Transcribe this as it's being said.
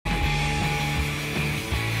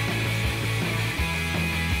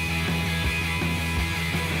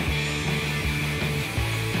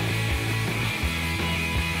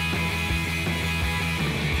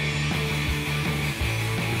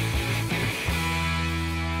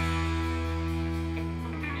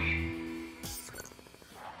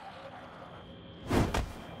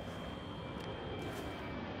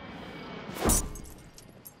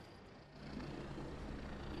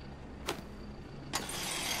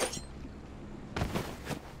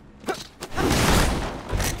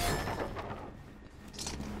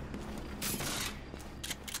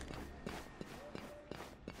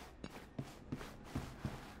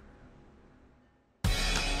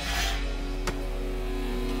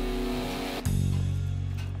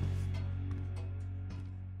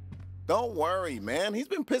Don't worry, man. He's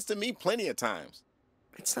been pissed at me plenty of times.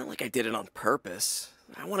 It's not like I did it on purpose.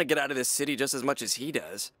 I want to get out of this city just as much as he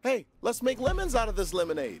does. Hey, let's make lemons out of this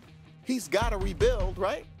lemonade. He's got to rebuild,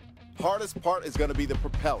 right? Hardest part is going to be the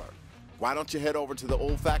propeller. Why don't you head over to the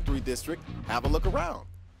old factory district, have a look around?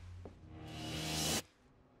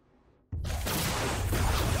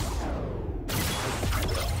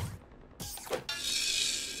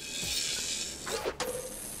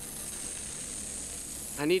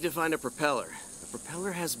 I need to find a propeller. The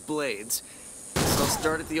propeller has blades. So I'll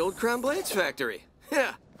start at the old Crown Blades factory.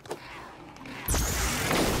 Yeah.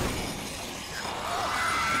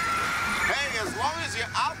 Hey, as long as you're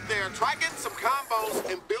out there, try getting some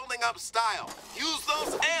combos and building up style. Use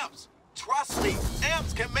those amps. Trust me,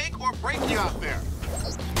 amps can make or break you out there.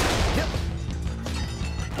 Yep.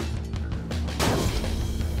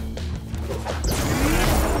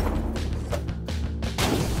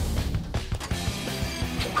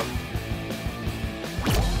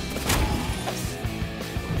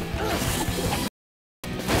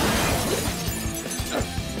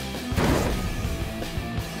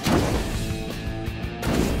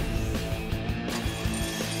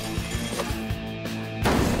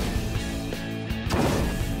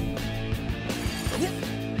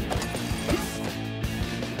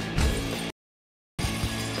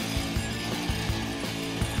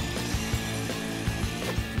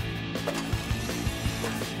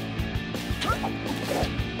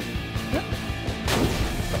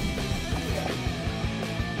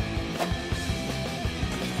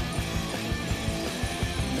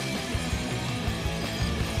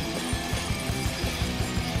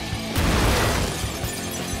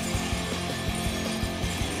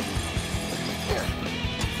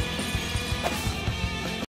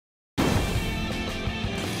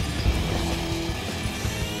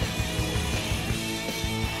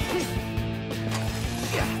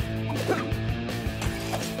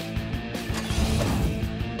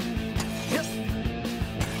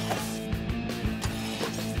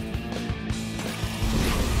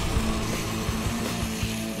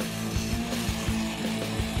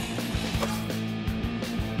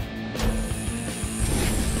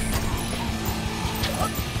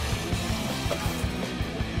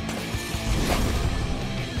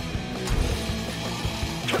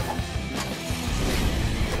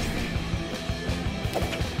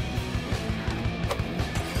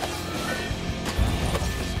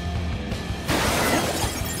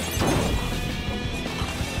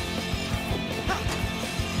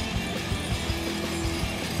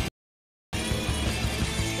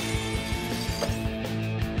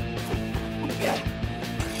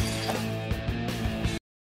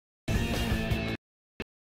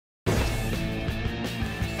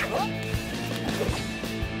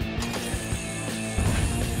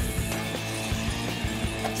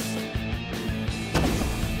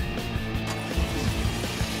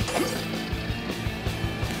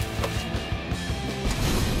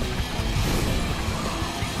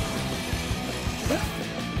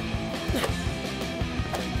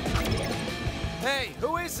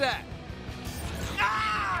 that?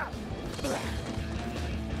 Ah!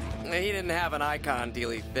 He didn't have an icon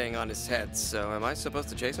dealy thing on his head, so am I supposed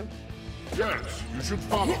to chase him? Yes, you should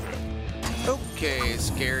follow him. Okay,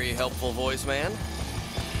 scary, helpful voice man.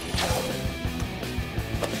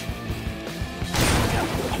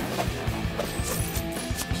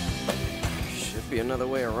 Should be another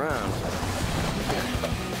way around.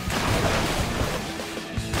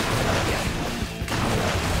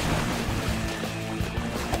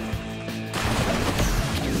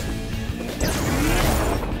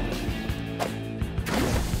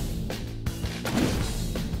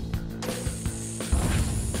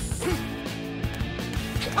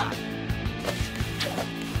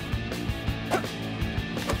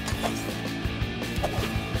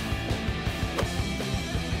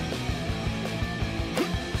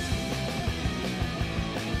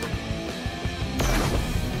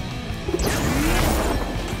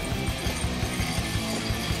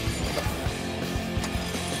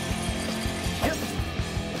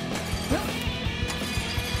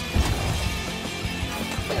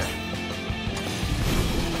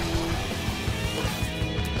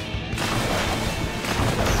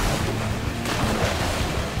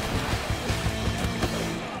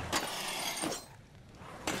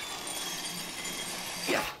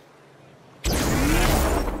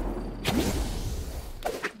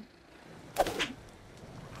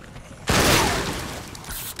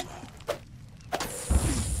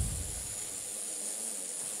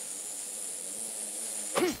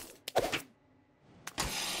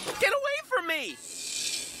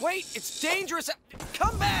 Wait, it's dangerous.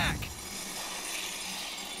 Come back!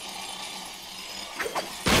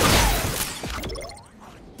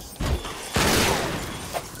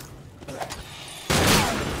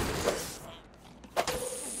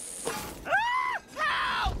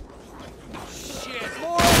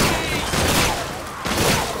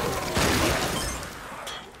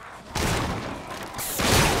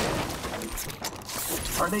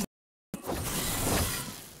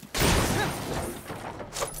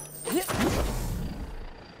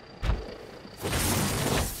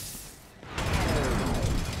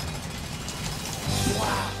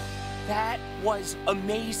 was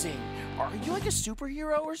amazing. Are you like a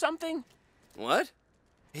superhero or something? What?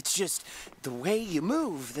 It's just the way you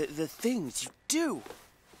move, the things you do.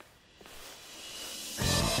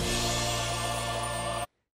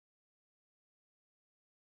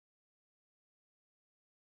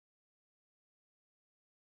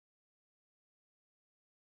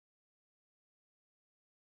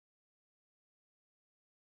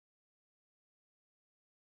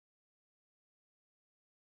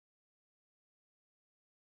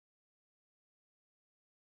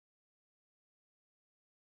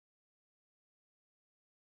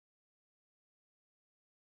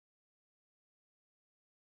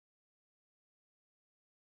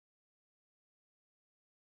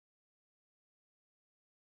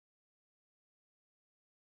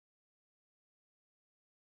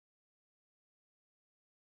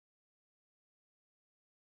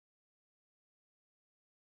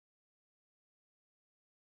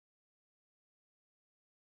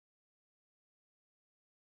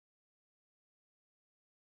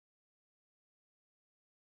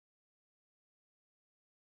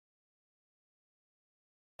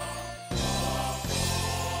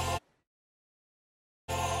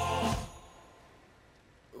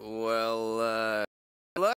 Well,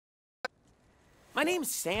 My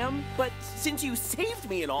name's Sam, but since you saved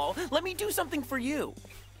me and all, let me do something for you.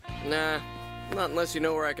 nah, not unless you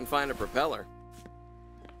know where I can find a propeller.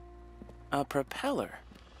 A propeller?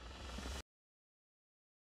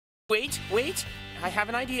 Wait, I have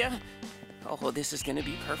an idea. Oh, this is gonna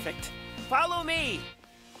be perfect. Follow me!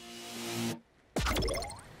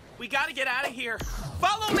 We gotta get out of here.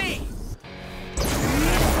 Follow me!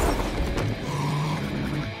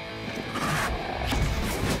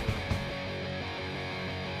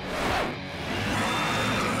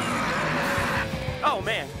 Oh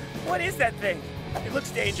man, what is that thing? It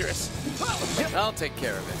looks dangerous. I'll take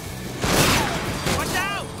care of it. Watch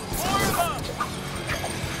out! More of them!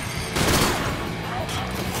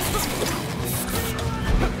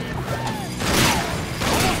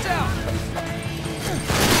 Almost out!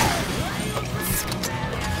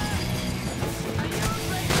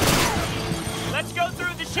 Let's go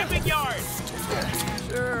through the shipping yard!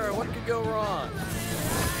 Sure, what could go wrong?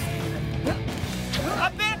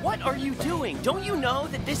 Up there! What are you doing? Don't you know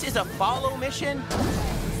that this is a follow mission?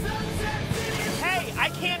 Hey, I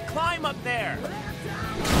can't climb up there!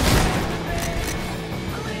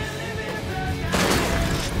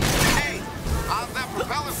 Hey, how's that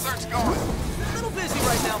propeller search going? A little busy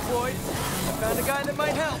right now, Floyd. I found a guy that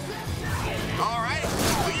might help. All right,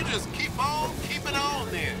 well, you just keep on keeping on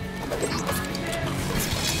then.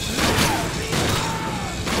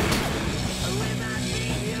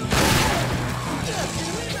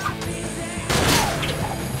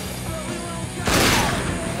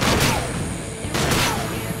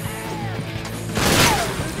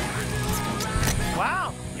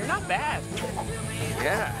 Wow, you're not bad.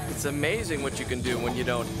 Yeah, it's amazing what you can do when you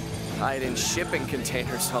don't hide in shipping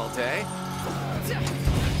containers all day.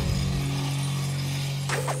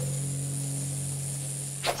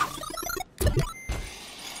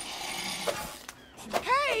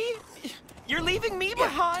 Hey! You're leaving me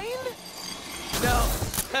behind? No,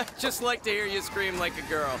 I'd just like to hear you scream like a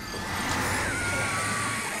girl.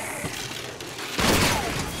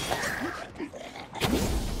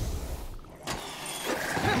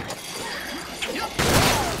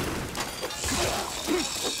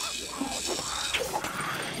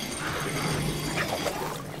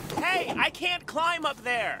 Hey, I can't climb up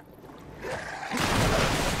there!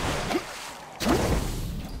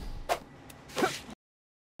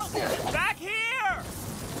 Back here!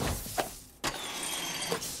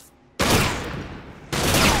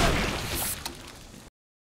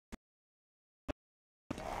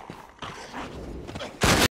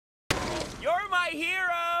 You're my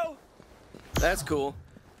hero! That's cool.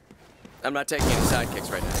 I'm not taking any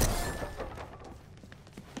sidekicks right now.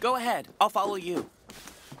 Go ahead, I'll follow you.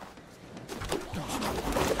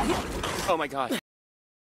 Oh my god.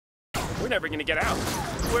 We're never gonna get out.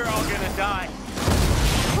 We're all gonna die.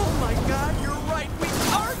 Oh my god, you're right. We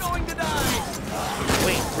are going to die.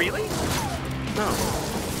 Wait, really? No.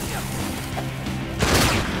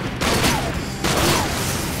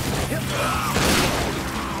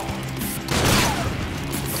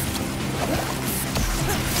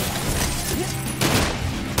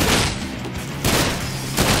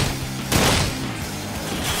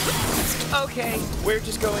 Okay, we're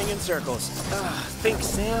just going in circles. Think,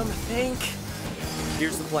 Sam, think.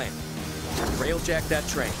 Here's the plan. Railjack that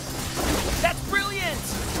train. That's brilliant!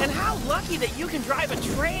 And how lucky that you can drive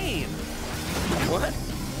a train! What?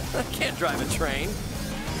 I can't drive a train.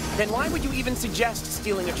 Then why would you even suggest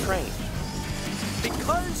stealing a train?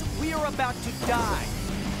 Because we are about to die.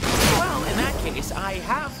 Well, in that case, I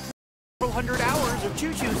have several hundred hours of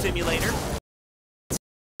Choo Choo Simulator.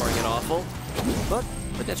 Boring and awful, but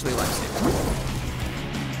potentially life-saving.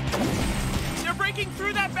 They're breaking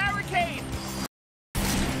through that barricade!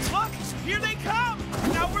 Look! Here they come!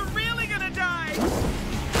 Now we're really gonna die!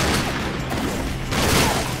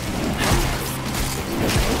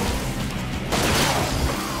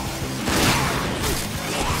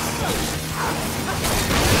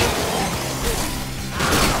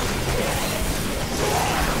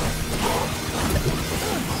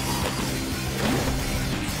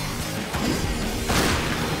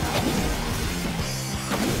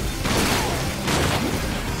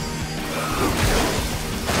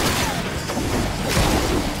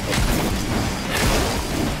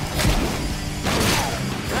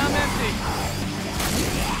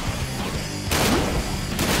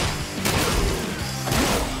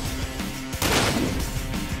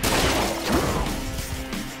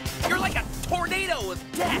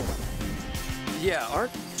 Yeah,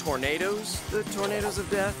 aren't tornadoes the tornadoes of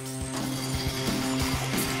death?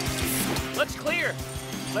 Looks clear.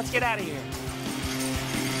 Let's get out of here.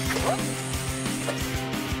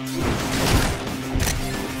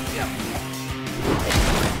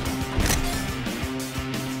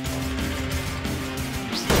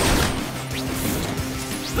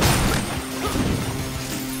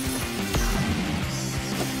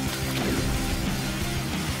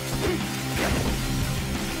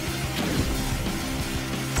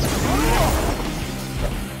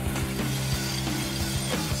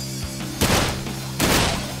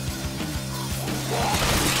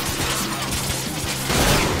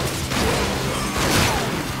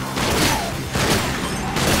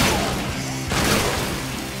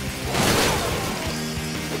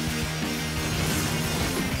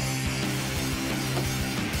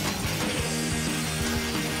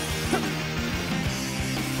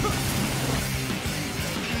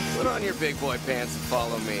 Put on your big boy pants and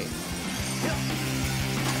follow me.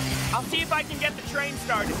 I'll see if I can get the train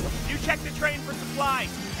started. You check the train for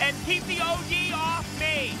supplies, and keep the OD off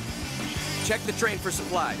me! Check the train for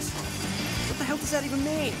supplies. What the hell does that even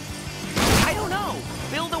mean? I don't know.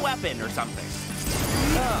 Build a weapon or something.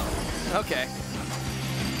 Oh, okay.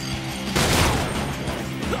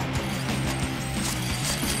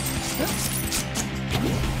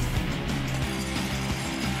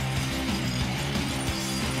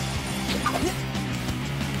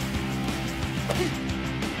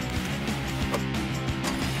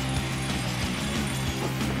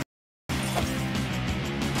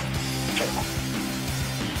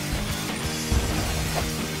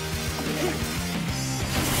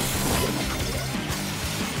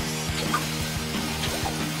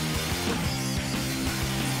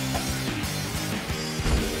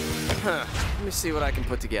 Huh. Let me see what I can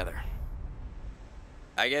put together.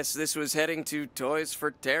 I guess this was heading to Toys for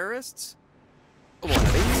Terrorists? One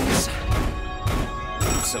of these.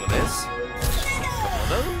 Some of this. A couple of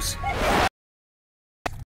those.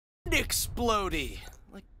 And explodey.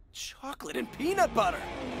 Like chocolate and peanut butter.